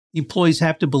The employees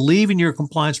have to believe in your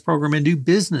compliance program and do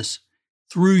business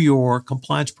through your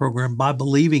compliance program by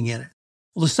believing in it.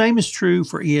 Well, the same is true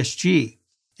for ESG.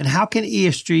 And how can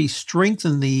ESG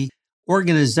strengthen the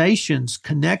organization's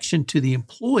connection to the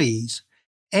employees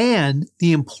and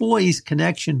the employees'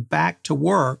 connection back to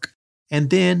work, and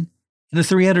then in a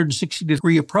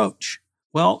 360-degree approach?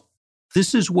 Well,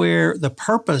 this is where the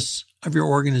purpose of your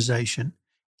organization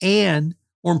and,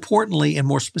 more importantly and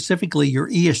more specifically, your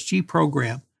ESG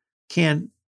program can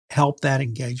help that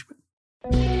engagement.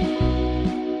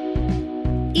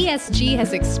 ESG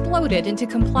has exploded into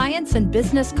compliance and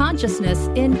business consciousness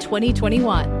in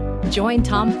 2021. Join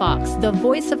Tom Fox, the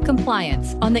voice of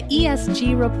compliance, on the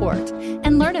ESG Report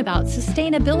and learn about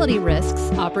sustainability risks,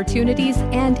 opportunities,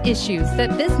 and issues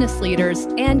that business leaders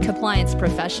and compliance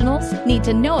professionals need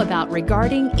to know about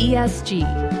regarding ESG.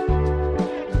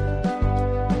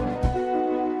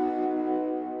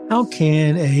 How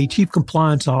can a chief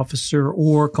compliance officer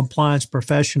or compliance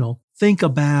professional think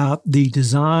about the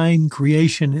design,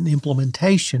 creation, and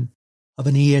implementation of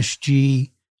an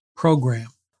ESG program?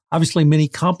 Obviously, many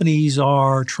companies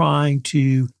are trying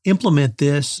to implement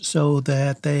this so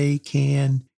that they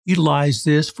can utilize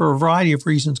this for a variety of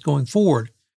reasons going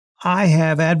forward. I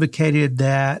have advocated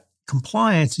that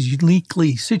compliance is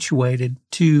uniquely situated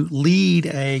to lead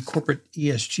a corporate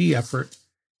ESG effort,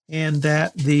 and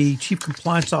that the chief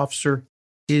compliance officer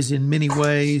is in many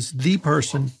ways the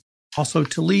person also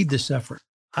to lead this effort.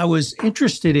 I was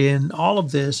interested in all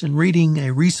of this in reading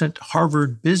a recent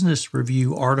Harvard Business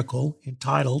Review article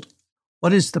entitled,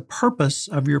 "What is the Purpose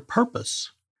of Your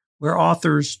Purpose?" where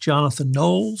authors Jonathan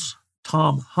Knowles,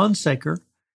 Tom Hunsaker,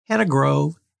 Hannah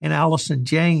Grove, and Allison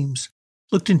James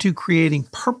looked into creating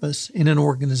purpose in an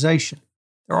organization.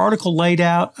 Their article laid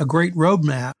out a great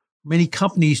roadmap for many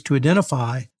companies to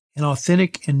identify an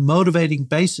authentic and motivating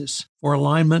basis for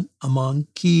alignment among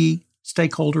key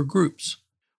stakeholder groups.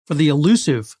 For the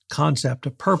elusive concept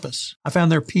of purpose, I found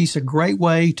their piece a great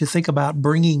way to think about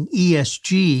bringing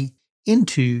ESG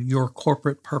into your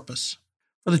corporate purpose.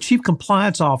 For the chief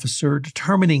compliance officer,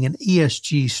 determining an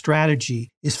ESG strategy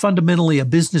is fundamentally a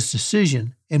business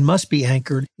decision and must be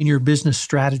anchored in your business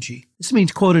strategy. This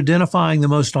means, quote, identifying the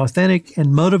most authentic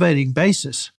and motivating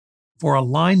basis for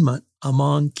alignment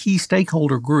among key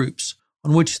stakeholder groups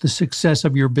on which the success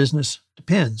of your business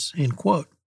depends, end quote.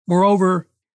 Moreover,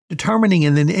 determining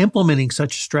and then implementing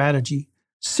such a strategy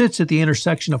sits at the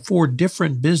intersection of four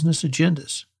different business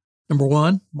agendas. Number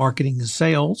one, marketing and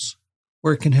sales,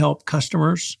 where it can help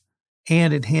customers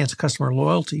and enhance customer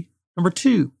loyalty. Number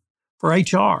two, for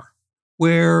HR,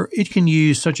 where it can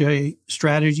use such a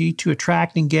strategy to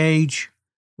attract, engage,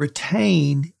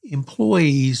 retain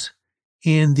employees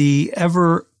in the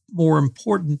ever more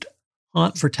important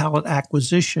hunt for talent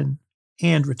acquisition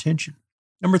and retention.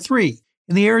 Number three,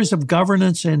 in the areas of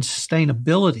governance and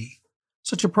sustainability,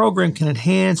 such a program can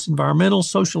enhance environmental,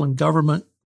 social, and government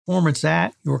performance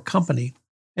at your company.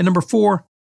 And number four,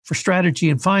 for strategy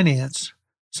and finance,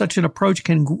 such an approach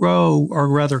can grow, or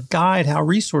rather guide, how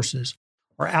resources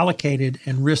are allocated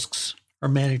and risks are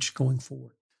managed going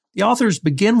forward. The authors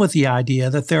begin with the idea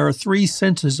that there are three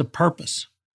senses of purpose.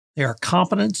 They are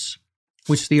competence,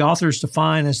 which the authors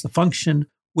define as the function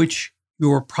which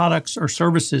your products or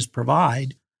services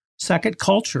provide. Second,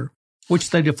 culture,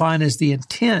 which they define as the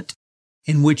intent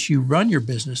in which you run your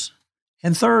business.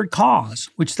 And third, cause,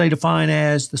 which they define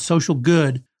as the social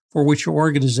good for which your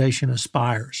organization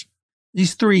aspires.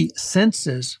 These three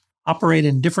senses operate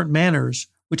in different manners,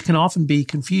 which can often be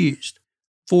confused.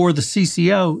 For the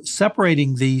CCO,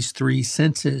 separating these three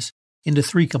senses into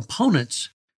three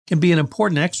components can be an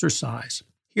important exercise.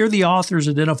 Here, the authors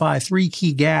identify three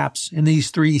key gaps in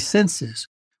these three senses,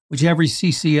 which every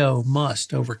CCO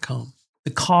must overcome.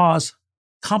 The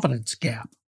cause-competence gap.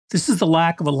 This is the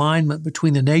lack of alignment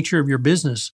between the nature of your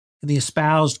business and the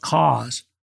espoused cause.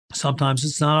 Sometimes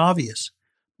it's not obvious.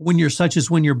 When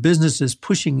your business is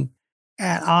pushing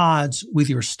at odds with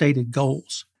your stated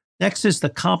goals. Next is the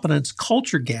competence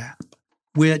culture gap,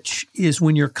 which is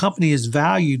when your company is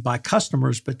valued by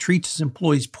customers but treats its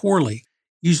employees poorly,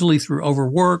 usually through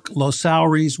overwork, low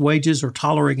salaries, wages, or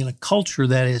tolerating a culture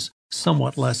that is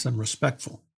somewhat less than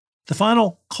respectful. The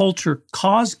final culture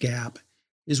cause gap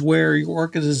is where your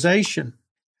organization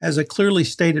has a clearly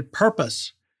stated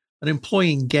purpose, but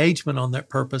employee engagement on that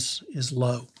purpose is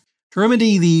low. To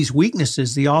remedy these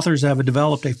weaknesses, the authors have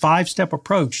developed a 5-step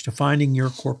approach to finding your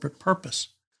corporate purpose.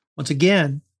 Once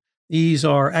again, these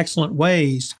are excellent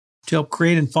ways to help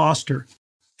create and foster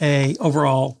an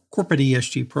overall corporate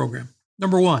ESG program.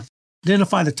 Number one,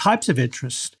 identify the types of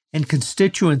interests and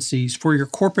constituencies for your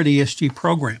corporate ESG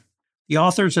program. The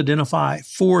authors identify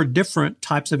 4 different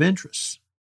types of interests.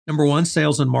 Number 1,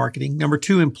 sales and marketing. Number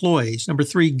 2, employees. Number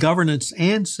 3, governance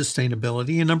and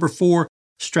sustainability. And number 4,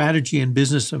 strategy and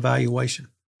business evaluation.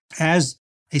 As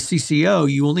a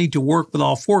CCO, you will need to work with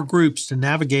all 4 groups to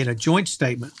navigate a joint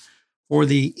statement for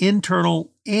the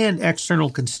internal and external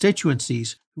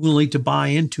constituencies who will need to buy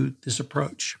into this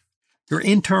approach. Your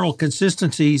internal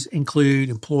constituencies include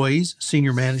employees,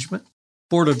 senior management,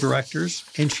 board of directors,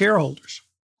 and shareholders.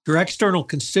 Your external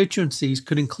constituencies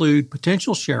could include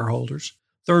potential shareholders,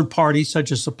 third parties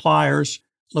such as suppliers,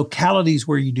 localities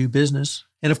where you do business,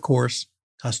 and of course,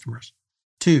 customers.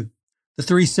 2, the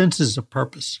 3 senses of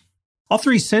purpose. All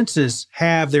 3 senses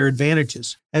have their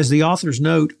advantages. As the authors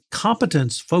note,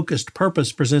 competence-focused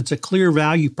purpose presents a clear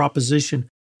value proposition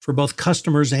for both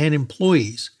customers and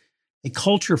employees. A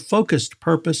culture-focused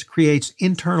purpose creates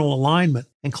internal alignment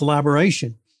and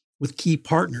collaboration with key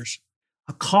partners.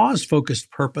 A cause-focused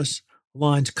purpose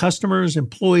aligns customers,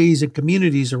 employees, and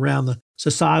communities around the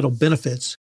societal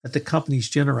benefits that the companies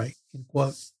generate. End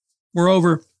quote.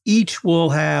 Moreover, each will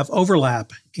have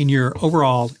overlap in your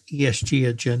overall ESG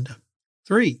agenda.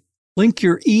 3, link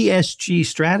your ESG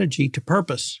strategy to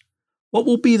purpose. What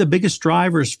will be the biggest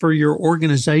drivers for your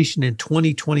organization in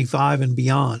 2025 and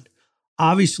beyond?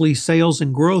 Obviously, sales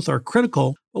and growth are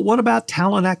critical, but what about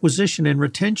talent acquisition and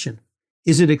retention?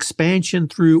 Is it expansion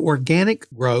through organic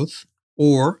growth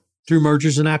or through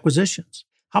mergers and acquisitions?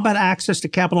 How about access to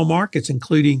capital markets,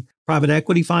 including private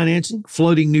equity financing,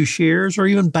 floating new shares, or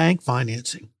even bank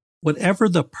financing? Whatever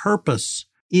the purpose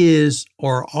is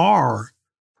or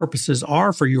purposes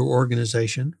are for your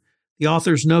organization, the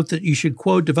authors note that you should,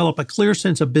 quote, develop a clear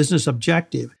sense of business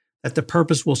objective that the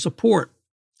purpose will support.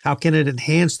 How can it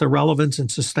enhance the relevance and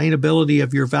sustainability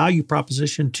of your value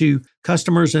proposition to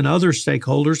customers and other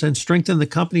stakeholders and strengthen the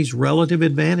company's relative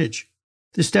advantage?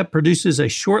 This step produces a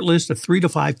short list of 3 to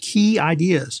 5 key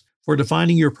ideas for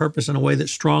defining your purpose in a way that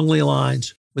strongly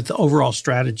aligns with the overall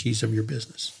strategies of your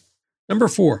business. Number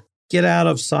 4, get out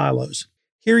of silos.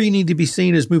 Here you need to be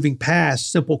seen as moving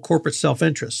past simple corporate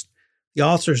self-interest. The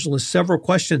authors list several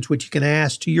questions which you can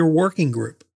ask to your working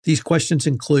group. These questions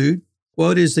include,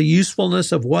 what is the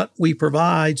usefulness of what we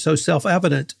provide so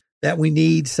self-evident that we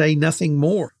need say nothing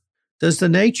more? Does the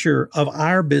nature of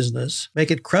our business make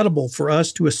it credible for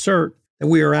us to assert that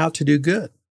we are out to do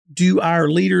good? Do our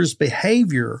leaders'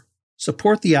 behavior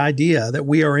support the idea that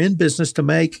we are in business to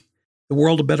make the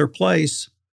world a better place,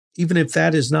 even if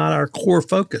that is not our core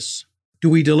focus? Do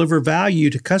we deliver value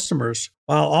to customers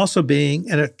while also being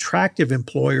an attractive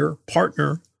employer,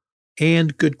 partner,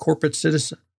 and good corporate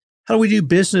citizen? How do we do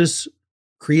business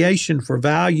creation for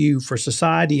value for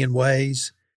society in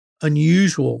ways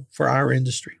unusual for our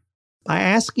industry? By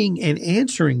asking and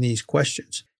answering these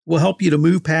questions will help you to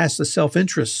move past the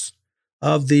self-interests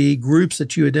of the groups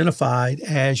that you identified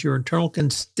as your internal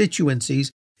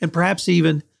constituencies and perhaps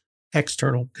even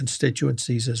external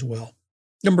constituencies as well.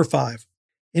 Number 5,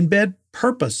 embed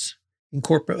purpose in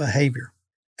corporate behavior.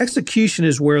 Execution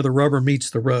is where the rubber meets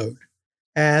the road.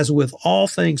 As with all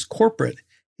things corporate,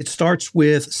 it starts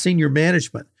with senior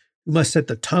management, who must set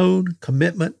the tone,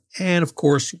 commitment, and of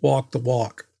course, walk the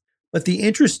walk. But the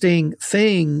interesting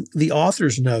thing the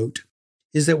authors note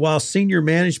is that while senior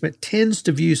management tends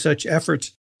to view such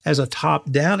efforts as a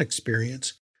top-down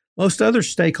experience, most other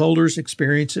stakeholders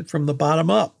experience it from the bottom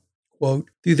up, quote,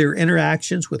 through their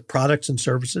interactions with products and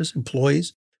services,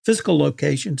 employees, physical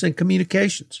locations, and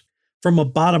communications. From a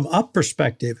bottom-up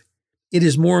perspective, it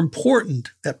is more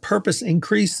important that purpose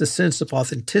increase the sense of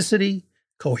authenticity,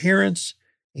 coherence,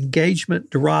 engagement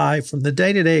derived from the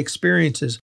day-to-day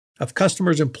experiences of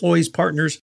customers, employees,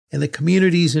 partners, and the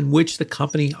communities in which the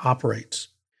company operates.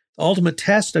 The ultimate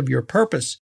test of your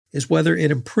purpose is whether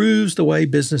it improves the way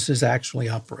businesses actually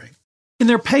operate. In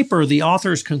their paper, the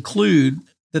authors conclude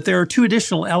that there are 2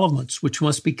 additional elements which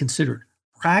must be considered: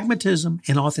 pragmatism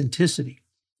and authenticity.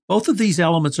 Both of these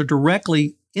elements are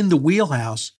directly in the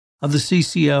wheelhouse of the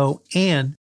CCO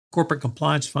and corporate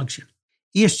compliance function.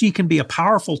 ESG can be a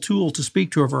powerful tool to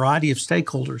speak to a variety of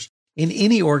stakeholders in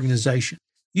any organization.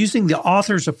 Using the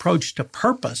author's approach to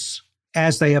purpose,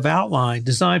 as they have outlined,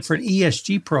 designed for an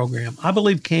ESG program, I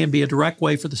believe can be a direct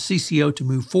way for the CCO to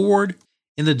move forward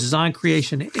in the design,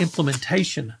 creation, and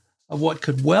implementation of what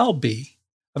could well be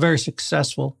a very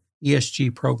successful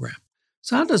ESG program.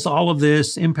 So how does all of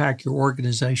this impact your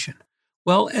organization?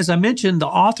 Well, as I mentioned, the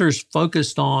authors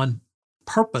focused on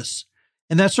purpose,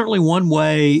 and that's certainly one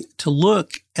way to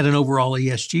look at an overall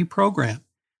ESG program.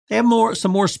 They have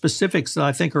some more specifics that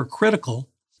I think are critical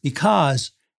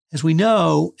because, as we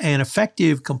know, an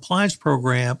effective compliance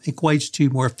program equates to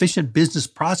more efficient business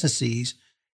processes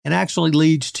and actually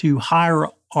leads to higher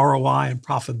ROI and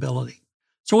profitability.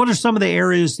 So what are some of the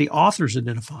areas the authors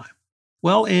identify?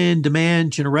 Well, in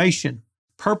demand generation,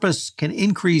 purpose can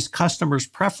increase customers'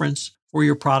 preference for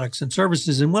your products and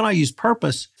services. And when I use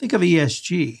purpose, think of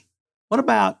ESG. What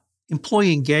about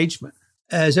employee engagement?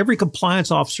 As every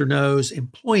compliance officer knows,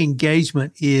 employee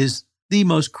engagement is the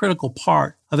most critical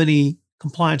part of any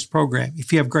compliance program.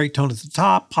 If you have great tone at the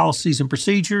top, policies and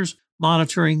procedures,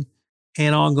 monitoring,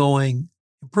 and ongoing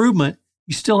improvement,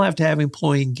 you still have to have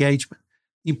employee engagement.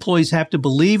 Employees have to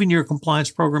believe in your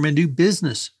compliance program and do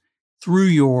business through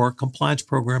your compliance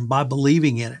program by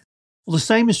believing in it. Well, the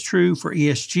same is true for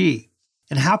ESG.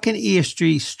 And how can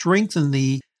ESG strengthen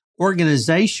the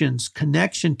organization's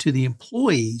connection to the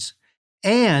employees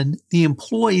and the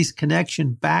employees'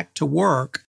 connection back to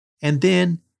work, and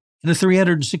then in a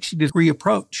 360-degree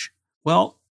approach?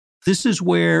 Well, this is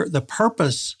where the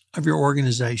purpose of your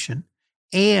organization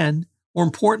and, more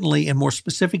importantly and more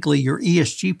specifically, your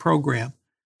ESG program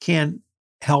can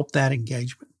help that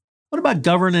engagement. What about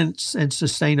governance and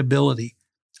sustainability?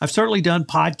 I've certainly done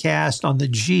podcasts on the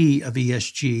G of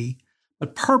ESG,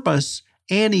 but purpose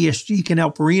and ESG can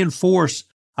help reinforce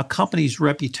a company's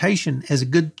reputation as a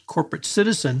good corporate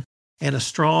citizen and a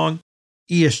strong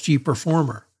ESG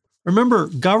performer. Remember,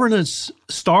 governance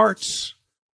starts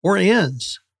or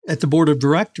ends at the board of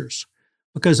directors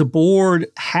because a board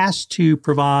has to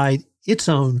provide its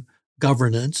own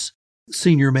governance,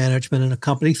 senior management in a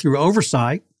company through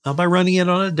oversight, not by running it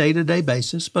on a day-to-day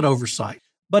basis, but oversight.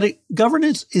 But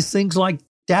governance is things like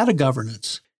data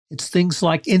governance. It's things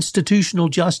like institutional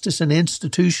justice and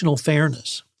institutional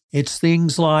fairness. It's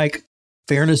things like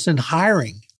fairness in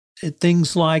hiring. It's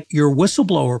things like your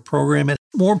whistleblower program, and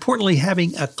more importantly,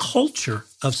 having a culture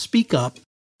of speak up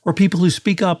where people who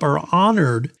speak up are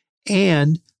honored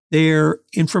and their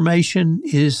information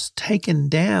is taken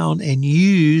down and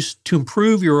used to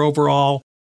improve your overall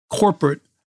corporate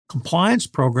compliance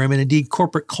program and indeed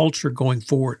corporate culture going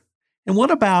forward. And what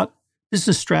about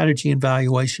business strategy and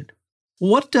valuation?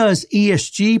 What does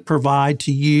ESG provide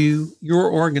to you,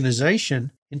 your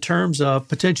organization, in terms of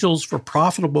potentials for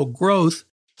profitable growth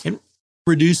and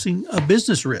reducing a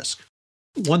business risk?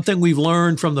 One thing we've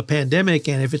learned from the pandemic,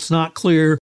 and if it's not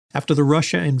clear after the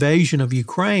Russia invasion of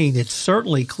Ukraine, it's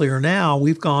certainly clear now,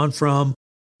 we've gone from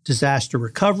disaster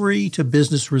recovery to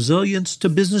business resilience to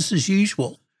business as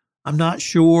usual. I'm not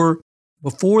sure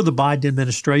before the Biden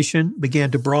administration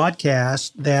began to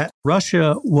broadcast that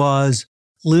Russia was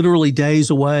literally days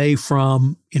away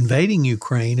from invading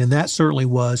Ukraine, and that certainly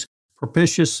was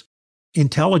propitious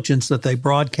intelligence that they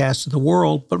broadcast to the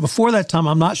world. But before that time,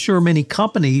 I'm not sure many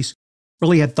companies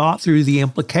really had thought through the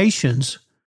implications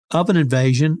of an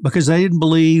invasion because they didn't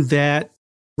believe that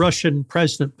Russian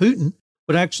President Putin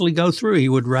would actually go through. He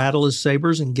would rattle his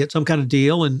sabers and get some kind of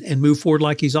deal and move forward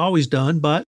like he's always done.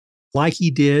 But like he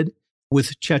did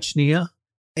with Chechnya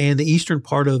and the eastern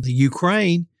part of the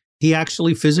Ukraine, he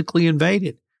actually physically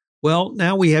invaded. Well,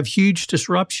 now we have huge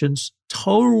disruptions,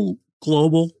 total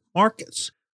global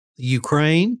markets, the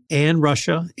Ukraine and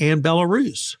Russia and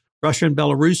Belarus. Russia and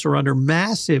Belarus are under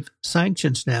massive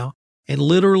sanctions now, and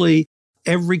literally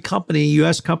every company,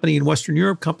 U.S. company and Western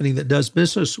Europe company that does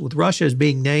business with Russia is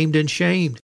being named and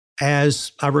shamed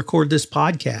as I record this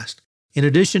podcast. In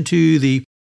addition to the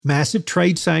massive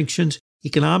trade sanctions,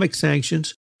 economic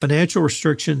sanctions, financial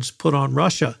restrictions put on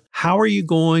Russia, how are you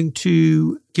going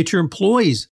to get your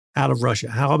employees out of Russia?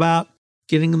 How about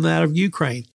getting them out of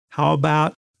Ukraine? How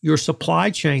about your supply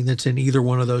chain that's in either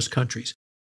one of those countries?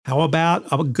 How about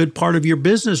a good part of your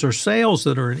business or sales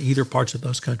that are in either parts of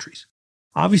those countries?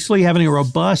 Obviously, having a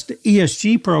robust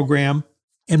ESG program,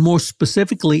 and more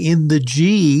specifically in the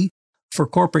G for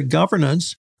corporate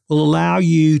governance, will allow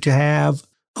you to have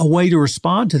a way to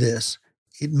respond to this.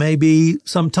 It may be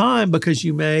some time because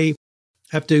you may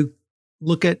have to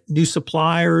look at new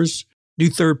suppliers, new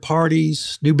third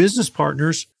parties, new business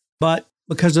partners, but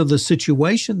because of the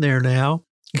situation there now,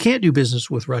 you can't do business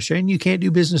with Russia and you can't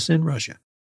do business in Russia.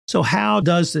 So how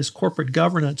does this corporate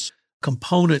governance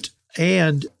component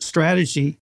and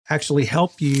strategy actually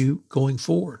help you going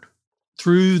forward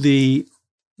through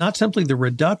not simply the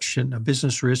reduction of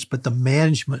business risk, but the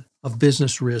management of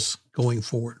business risk going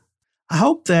forward? I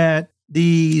hope that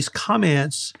these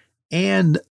comments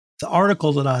and the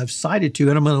article that I've cited to,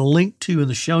 and I'm going to link to in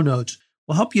the show notes,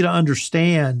 will help you to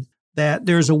understand that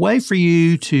there's a way for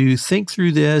you to think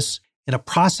through this in a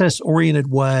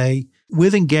process-oriented way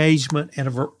with engagement and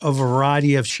a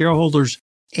variety of shareholders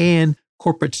and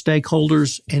corporate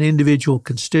stakeholders and individual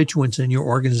constituents in your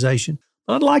organization.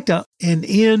 But I'd like to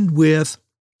end with,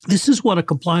 this is what a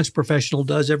compliance professional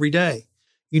does every day.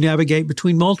 You navigate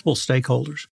between multiple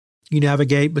stakeholders. You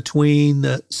navigate between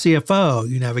the CFO.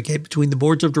 You navigate between the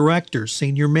boards of directors,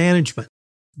 senior management,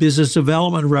 business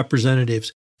development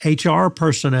representatives, HR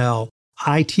personnel,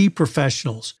 IT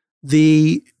professionals.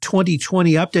 The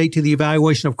 2020 update to the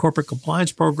evaluation of corporate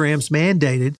compliance programs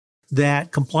mandated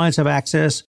that compliance have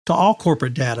access to all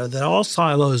corporate data, that all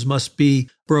silos must be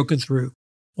broken through.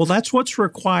 Well, that's what's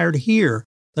required here,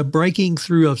 the breaking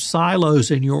through of silos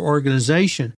in your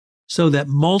organization so that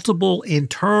multiple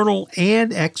internal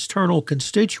and external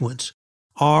constituents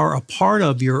are a part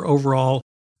of your overall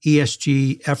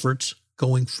ESG efforts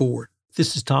going forward.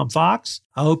 This is Tom Fox.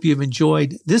 I hope you've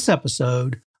enjoyed this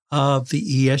episode of the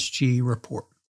ESG Report.